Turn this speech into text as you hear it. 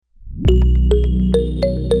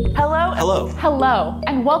hello. Hello,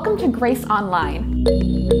 and welcome to Grace Online.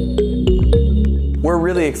 We're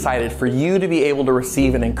really excited for you to be able to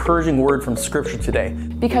receive an encouraging word from Scripture today.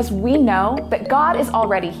 Because we know that God is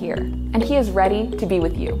already here, and He is ready to be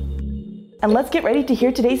with you. And let's get ready to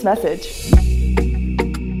hear today's message.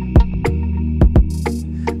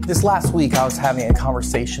 This last week, I was having a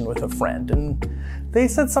conversation with a friend, and they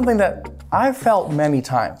said something that I've felt many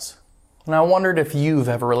times. And I wondered if you've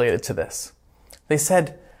ever related to this. They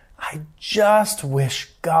said, I just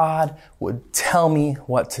wish God would tell me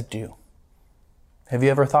what to do. Have you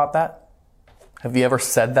ever thought that? Have you ever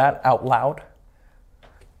said that out loud?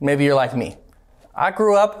 Maybe you're like me. I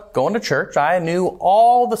grew up going to church. I knew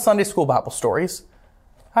all the Sunday school Bible stories.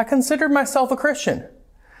 I considered myself a Christian.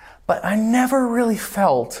 But I never really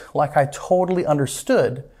felt like I totally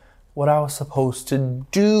understood what I was supposed to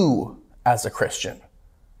do as a Christian.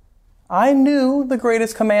 I knew the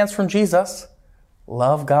greatest commands from Jesus.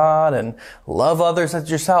 Love God and love others as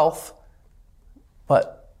yourself.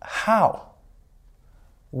 But how?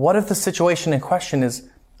 What if the situation in question is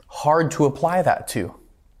hard to apply that to?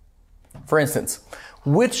 For instance,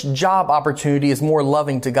 which job opportunity is more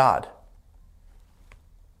loving to God?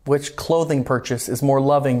 Which clothing purchase is more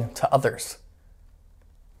loving to others?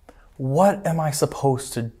 What am I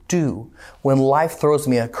supposed to do when life throws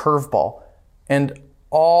me a curveball and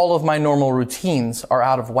all of my normal routines are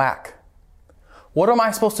out of whack? What am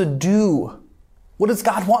I supposed to do? What does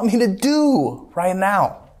God want me to do right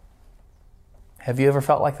now? Have you ever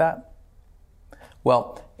felt like that?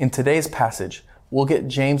 Well, in today's passage, we'll get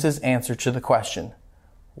James's answer to the question,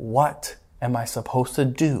 what am I supposed to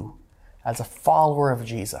do as a follower of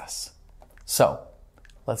Jesus? So,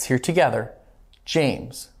 let's hear together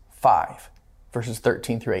James 5, verses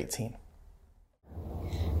 13 through 18.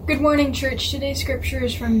 Good morning, church. Today's scripture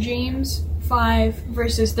is from James 5,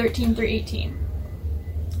 verses 13 through 18.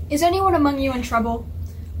 Is anyone among you in trouble?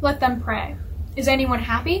 Let them pray. Is anyone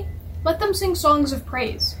happy? Let them sing songs of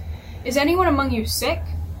praise. Is anyone among you sick?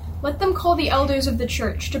 Let them call the elders of the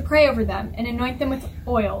church to pray over them and anoint them with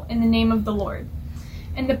oil in the name of the Lord.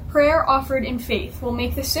 And the prayer offered in faith will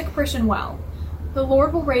make the sick person well. The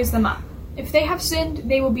Lord will raise them up. If they have sinned,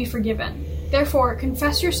 they will be forgiven. Therefore,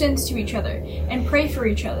 confess your sins to each other and pray for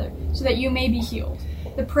each other so that you may be healed.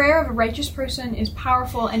 The prayer of a righteous person is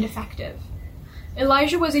powerful and effective.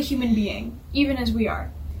 Elijah was a human being, even as we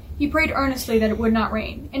are. He prayed earnestly that it would not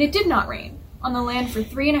rain, and it did not rain on the land for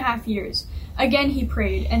 3.5 years. Again he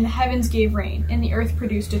prayed, and the heavens gave rain, and the earth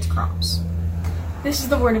produced its crops. This is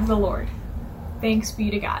the word of the Lord. Thanks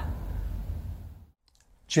be to God.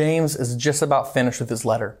 James is just about finished with his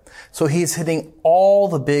letter, so he's hitting all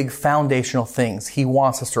the big foundational things he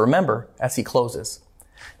wants us to remember as he closes.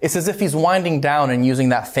 It's as if he's winding down and using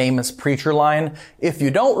that famous preacher line, if you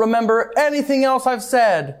don't remember anything else I've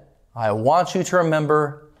said, I want you to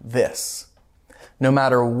remember this. No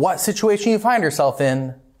matter what situation you find yourself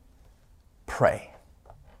in, pray.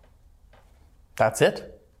 That's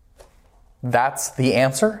it? That's the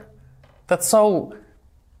answer? That's so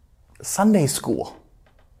Sunday school.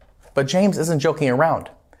 But James isn't joking around.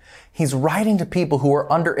 He's writing to people who are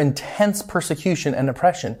under intense persecution and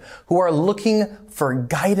oppression, who are looking for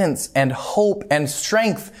guidance and hope and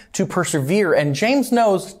strength to persevere. And James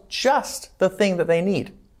knows just the thing that they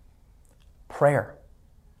need. Prayer.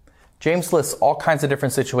 James lists all kinds of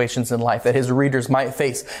different situations in life that his readers might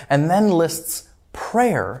face, and then lists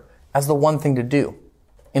prayer as the one thing to do.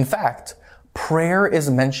 In fact, prayer is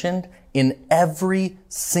mentioned in every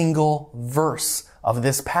single verse of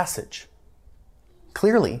this passage.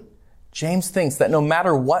 Clearly, James thinks that no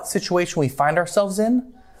matter what situation we find ourselves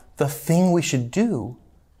in, the thing we should do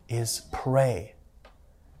is pray.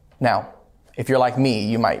 Now, if you're like me,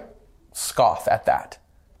 you might scoff at that.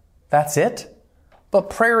 That's it? But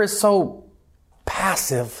prayer is so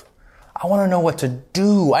passive. I want to know what to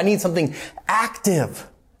do. I need something active.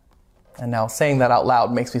 And now saying that out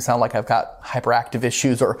loud makes me sound like I've got hyperactive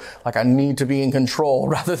issues or like I need to be in control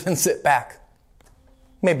rather than sit back.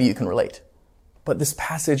 Maybe you can relate. But this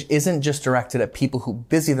passage isn't just directed at people who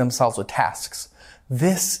busy themselves with tasks.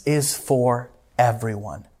 This is for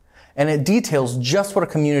everyone. And it details just what a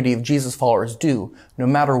community of Jesus followers do, no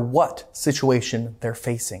matter what situation they're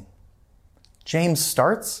facing. James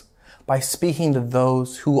starts by speaking to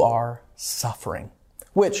those who are suffering,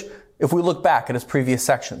 which, if we look back at his previous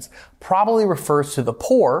sections, probably refers to the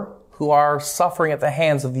poor who are suffering at the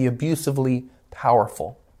hands of the abusively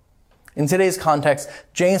powerful. In today's context,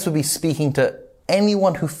 James would be speaking to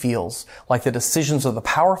anyone who feels like the decisions of the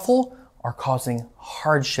powerful are causing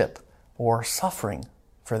hardship or suffering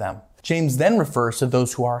for them. James then refers to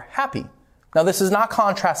those who are happy, Now, this is not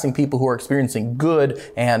contrasting people who are experiencing good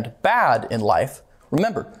and bad in life.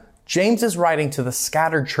 Remember, James is writing to the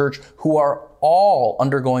scattered church who are all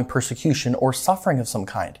undergoing persecution or suffering of some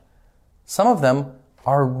kind. Some of them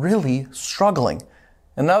are really struggling,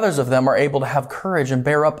 and others of them are able to have courage and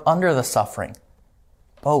bear up under the suffering.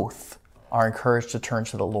 Both are encouraged to turn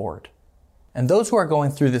to the Lord. And those who are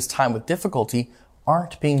going through this time with difficulty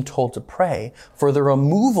aren't being told to pray for the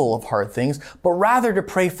removal of hard things, but rather to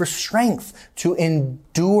pray for strength to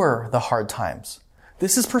endure the hard times.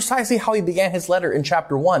 This is precisely how he began his letter in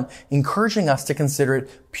chapter 1, encouraging us to consider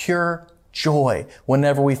it pure joy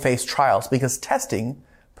whenever we face trials, because testing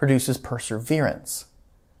produces perseverance.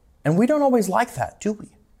 And we don't always like that, do we?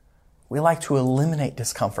 We like to eliminate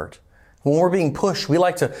discomfort. When we're being pushed, we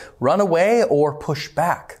like to run away or push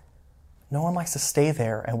back. No one likes to stay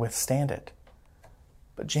there and withstand it.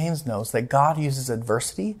 But James knows that God uses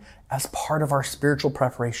adversity as part of our spiritual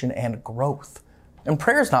preparation and growth. And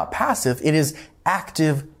prayer is not passive, it is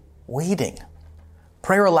active waiting.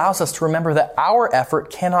 Prayer allows us to remember that our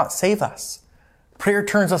effort cannot save us. Prayer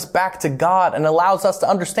turns us back to God and allows us to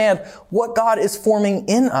understand what God is forming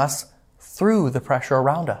in us through the pressure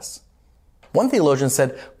around us. One theologian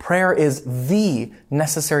said, prayer is the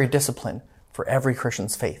necessary discipline for every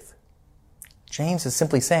Christian's faith. James is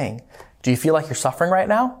simply saying, do you feel like you're suffering right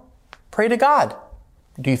now? Pray to God.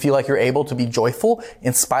 Do you feel like you're able to be joyful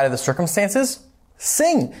in spite of the circumstances?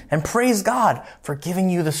 Sing and praise God for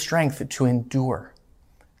giving you the strength to endure.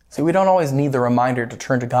 See, we don't always need the reminder to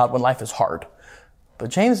turn to God when life is hard.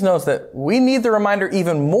 But James knows that we need the reminder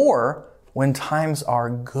even more when times are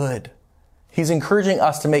good. He's encouraging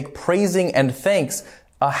us to make praising and thanks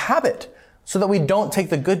a habit so that we don't take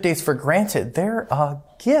the good days for granted. They're a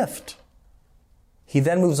gift. He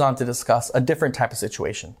then moves on to discuss a different type of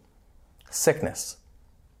situation, sickness.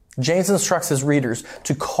 James instructs his readers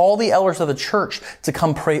to call the elders of the church to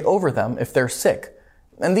come pray over them if they're sick.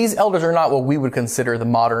 And these elders are not what we would consider the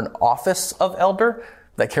modern office of elder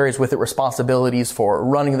that carries with it responsibilities for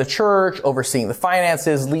running the church, overseeing the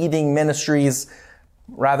finances, leading ministries.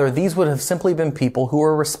 Rather, these would have simply been people who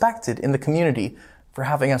were respected in the community for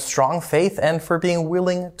having a strong faith and for being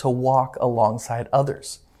willing to walk alongside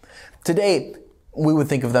others. Today, we would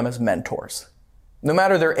think of them as mentors. No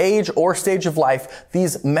matter their age or stage of life,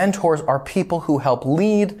 these mentors are people who help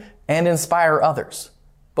lead and inspire others,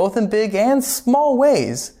 both in big and small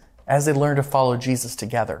ways, as they learn to follow Jesus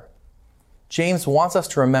together. James wants us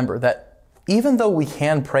to remember that even though we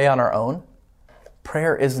can pray on our own,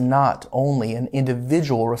 prayer is not only an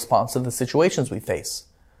individual response to the situations we face.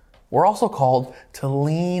 We're also called to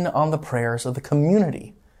lean on the prayers of the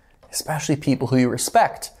community, especially people who you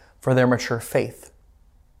respect for their mature faith.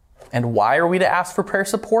 And why are we to ask for prayer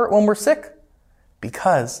support when we're sick?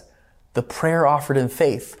 Because the prayer offered in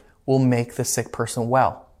faith will make the sick person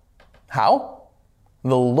well. How?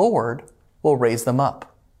 The Lord will raise them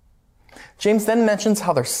up. James then mentions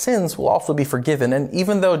how their sins will also be forgiven. And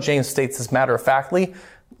even though James states this matter-of-factly,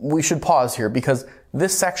 we should pause here because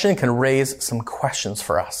this section can raise some questions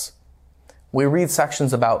for us. We read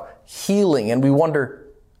sections about healing and we wonder,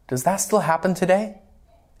 does that still happen today?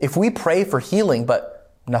 If we pray for healing,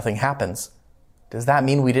 but nothing happens, does that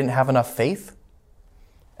mean we didn't have enough faith?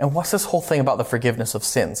 And what's this whole thing about the forgiveness of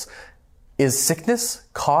sins? Is sickness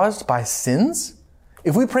caused by sins?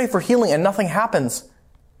 If we pray for healing and nothing happens,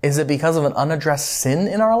 is it because of an unaddressed sin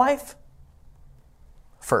in our life?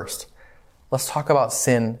 First, let's talk about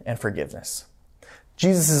sin and forgiveness.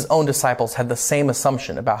 Jesus' own disciples had the same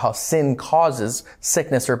assumption about how sin causes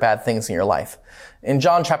sickness or bad things in your life. In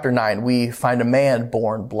John chapter 9, we find a man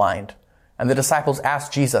born blind. And the disciples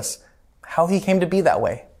asked Jesus how he came to be that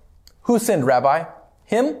way. Who sinned, Rabbi?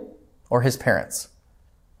 Him or his parents?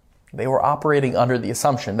 They were operating under the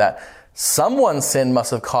assumption that someone's sin must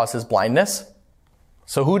have caused his blindness.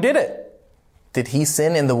 So who did it? Did he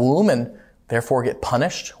sin in the womb and therefore get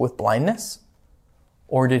punished with blindness?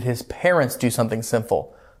 Or did his parents do something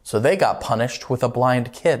sinful, so they got punished with a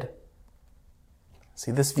blind kid?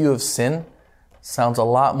 See, this view of sin sounds a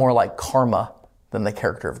lot more like karma than the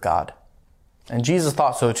character of God. And Jesus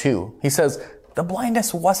thought so too. He says, the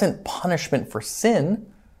blindness wasn't punishment for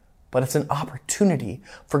sin, but it's an opportunity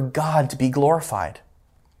for God to be glorified.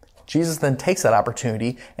 Jesus then takes that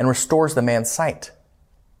opportunity and restores the man's sight.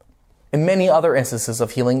 In many other instances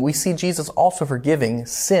of healing, we see Jesus also forgiving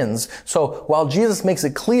sins. So while Jesus makes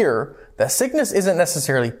it clear that sickness isn't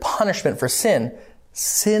necessarily punishment for sin,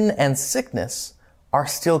 sin and sickness are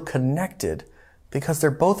still connected because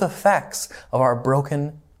they're both effects of our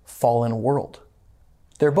broken, fallen world.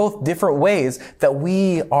 They're both different ways that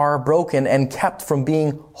we are broken and kept from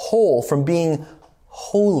being whole, from being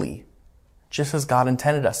holy. just as God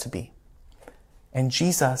intended us to be. And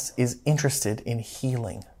Jesus is interested in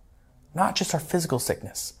healing, not just our physical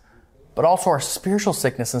sickness, but also our spiritual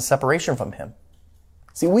sickness and separation from Him.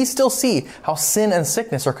 See, we still see how sin and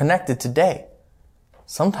sickness are connected today.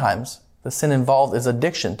 Sometimes the sin involved is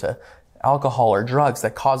addiction to alcohol or drugs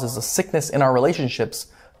that causes a sickness in our relationships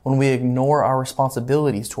when we ignore our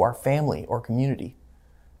responsibilities to our family or community.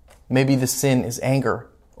 Maybe the sin is anger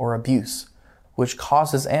or abuse, which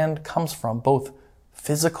causes and comes from both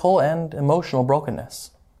physical and emotional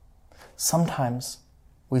brokenness. Sometimes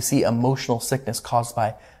we see emotional sickness caused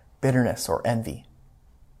by bitterness or envy.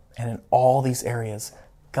 And in all these areas,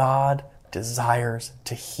 God desires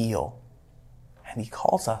to heal, and He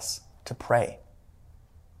calls us to pray.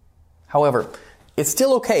 However, it's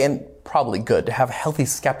still okay and probably good to have healthy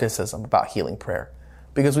skepticism about healing prayer,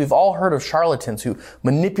 because we've all heard of charlatans who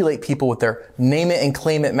manipulate people with their name it and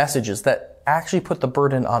claim it messages that actually put the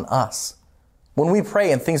burden on us. When we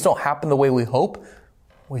pray and things don't happen the way we hope,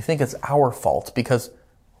 we think it's our fault because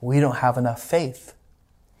we don't have enough faith.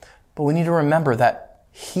 But we need to remember that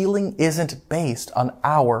healing isn't based on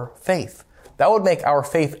our faith. That would make our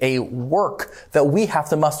faith a work that we have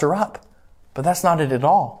to muster up. But that's not it at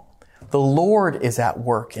all. The Lord is at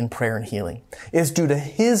work in prayer and healing. It's due to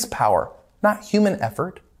His power, not human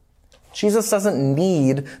effort. Jesus doesn't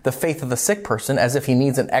need the faith of the sick person as if He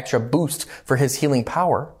needs an extra boost for His healing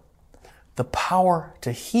power. The power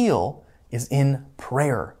to heal is in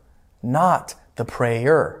prayer, not the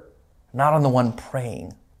prayer, not on the one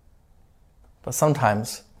praying. But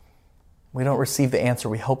sometimes we don't receive the answer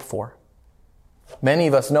we hope for. Many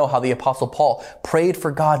of us know how the Apostle Paul prayed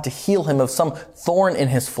for God to heal him of some thorn in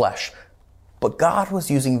his flesh. But God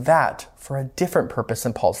was using that for a different purpose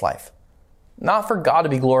in Paul's life. Not for God to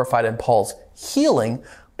be glorified in Paul's healing,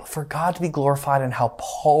 but for God to be glorified in how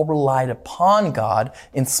Paul relied upon God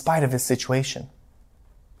in spite of his situation.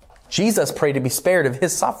 Jesus prayed to be spared of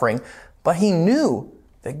his suffering, but he knew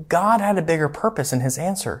that God had a bigger purpose in his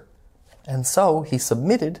answer. And so he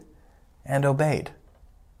submitted and obeyed.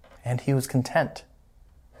 And he was content.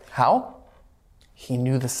 How? He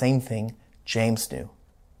knew the same thing James knew.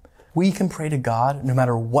 We can pray to God no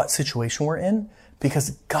matter what situation we're in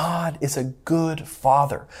because God is a good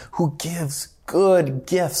Father who gives good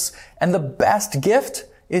gifts. And the best gift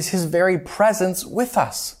is His very presence with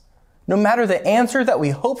us. No matter the answer that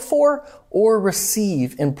we hope for or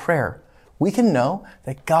receive in prayer, we can know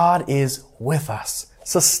that God is with us,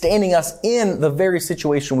 sustaining us in the very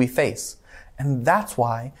situation we face. And that's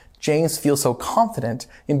why James feels so confident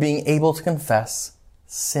in being able to confess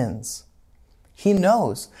sins. He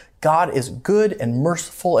knows God is good and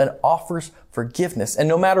merciful and offers forgiveness. And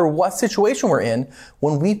no matter what situation we're in,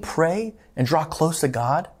 when we pray and draw close to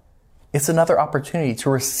God, it's another opportunity to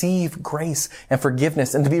receive grace and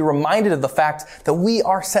forgiveness and to be reminded of the fact that we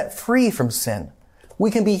are set free from sin.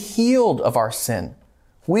 We can be healed of our sin.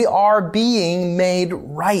 We are being made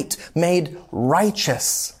right, made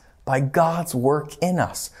righteous by God's work in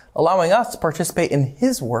us, allowing us to participate in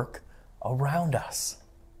His work around us.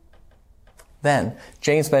 Then,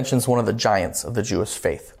 James mentions one of the giants of the Jewish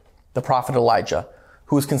faith, the prophet Elijah,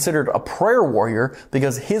 who was considered a prayer warrior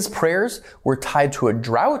because his prayers were tied to a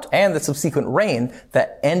drought and the subsequent rain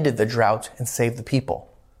that ended the drought and saved the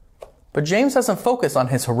people. But James doesn't focus on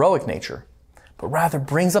his heroic nature, but rather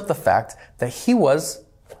brings up the fact that he was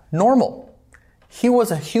normal. He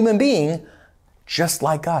was a human being just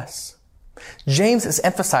like us. James is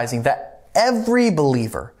emphasizing that every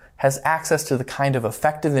believer has access to the kind of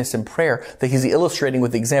effectiveness in prayer that he's illustrating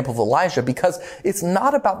with the example of Elijah, because it's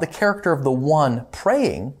not about the character of the one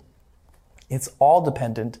praying. It's all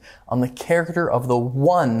dependent on the character of the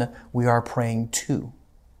one we are praying to.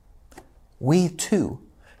 We too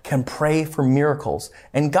can pray for miracles,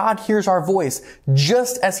 and God hears our voice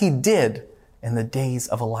just as He did in the days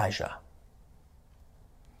of Elijah.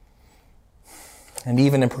 And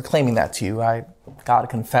even in proclaiming that to you, I gotta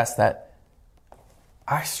confess that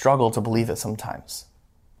I struggle to believe it sometimes.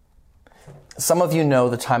 Some of you know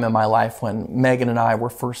the time in my life when Megan and I were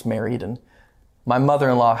first married, and my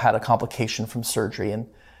mother-in-law had a complication from surgery and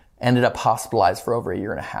ended up hospitalized for over 1.5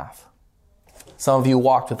 years. Some of you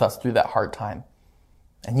walked with us through that hard time,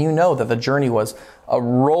 and you know that the journey was a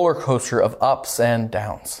roller coaster of ups and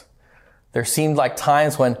downs. There seemed like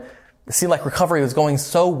times when it seemed like recovery was going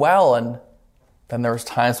so well, and then there was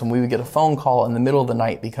times when we would get a phone call in the middle of the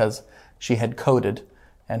night because she had coded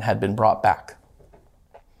and had been brought back.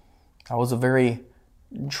 That was a very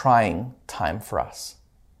trying time for us.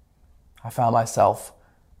 I found myself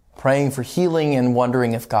praying for healing and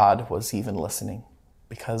wondering if God was even listening,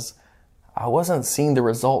 because I wasn't seeing the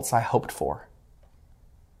results I hoped for.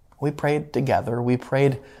 We prayed together. We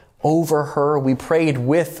prayed over her. We prayed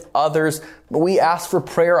with others. We asked for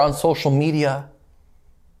prayer on social media.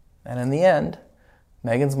 And in the end,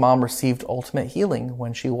 Megan's mom received ultimate healing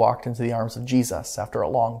when she walked into the arms of Jesus after a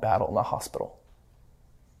long battle in the hospital.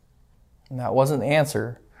 And that wasn't the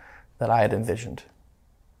answer that I had envisioned.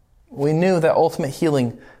 We knew that ultimate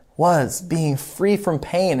healing was being free from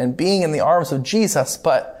pain and being in the arms of Jesus,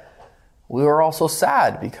 but we were also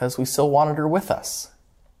sad because we still wanted her with us.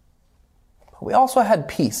 But we also had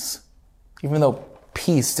peace, even though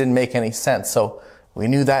peace didn't make any sense. So we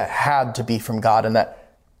knew that had to be from God and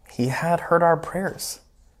that He had heard our prayers.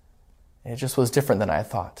 It just was different than I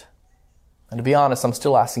thought. And to be honest, I'm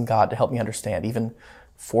still asking God to help me understand, even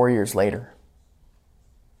 4 years later.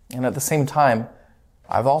 And at the same time,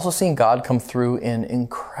 I've also seen God come through in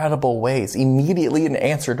incredible ways, immediately in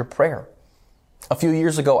answer to prayer. A few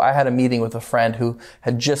years ago, I had a meeting with a friend who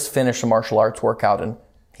had just finished a martial arts workout, and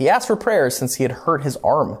he asked for prayers since he had hurt his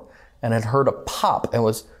arm and had heard a pop and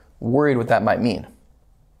was worried what that might mean.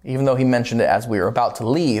 Even though he mentioned it as we were about to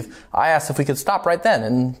leave, I asked if we could stop right then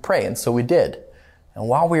and pray, and so we did. And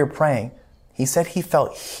while we were praying, he said he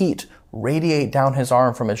felt heat radiate down his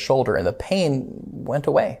arm from his shoulder, and the pain went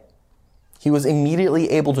away. He was immediately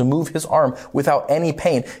able to move his arm without any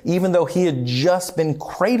pain, even though he had just been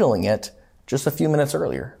cradling it just a few minutes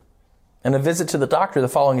earlier. And a visit to the doctor the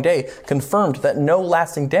following day confirmed that no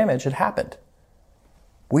lasting damage had happened.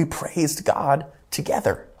 We praised God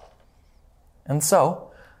together. And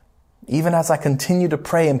so, even as I continue to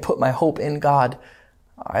pray and put my hope in God,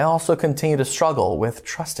 I also continue to struggle with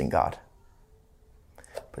trusting God.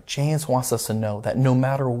 But James wants us to know that no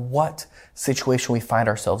matter what situation we find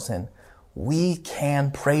ourselves in, we can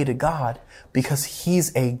pray to God because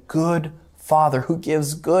He's a good Father who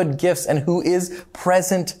gives good gifts and who is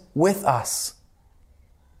present with us.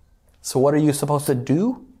 So what are you supposed to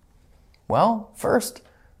do? Well, first,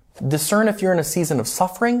 discern if you're in a season of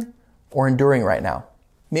suffering or enduring right now.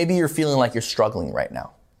 Maybe you're feeling like you're struggling right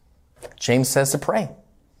now. James says to pray.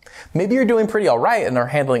 Maybe you're doing pretty all right and are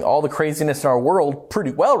handling all the craziness in our world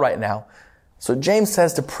pretty well right now. So James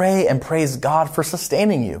says to pray and praise God for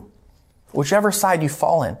sustaining you. Whichever side you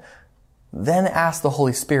fall in, then ask the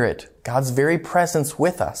Holy Spirit, God's very presence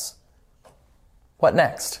with us. What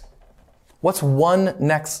next? What's one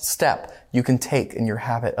next step you can take in your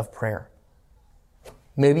habit of prayer?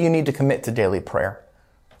 Maybe you need to commit to daily prayer.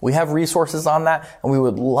 We have resources on that, and we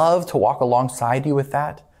would love to walk alongside you with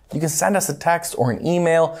that. You can send us a text or an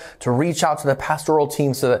email to reach out to the pastoral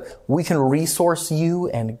team so that we can resource you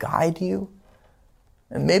and guide you.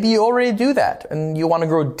 And maybe you already do that and you want to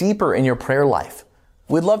grow deeper in your prayer life.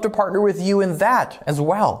 We'd love to partner with you in that as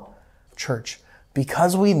well. Church,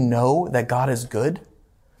 because we know that God is good,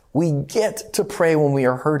 we get to pray when we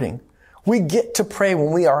are hurting. We get to pray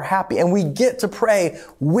when we are happy, and we get to pray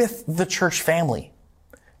with the church family.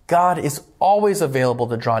 God is always available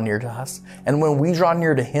to draw near to us. And when we draw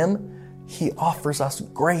near to Him, He offers us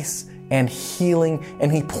grace and healing,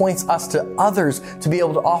 and He points us to others to be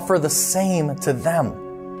able to offer the same to them.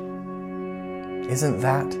 Isn't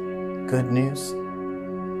that good news?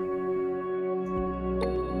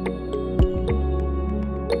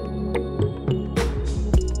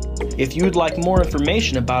 If you'd like more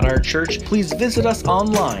information about our church, please visit us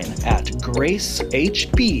online at gracehb.org.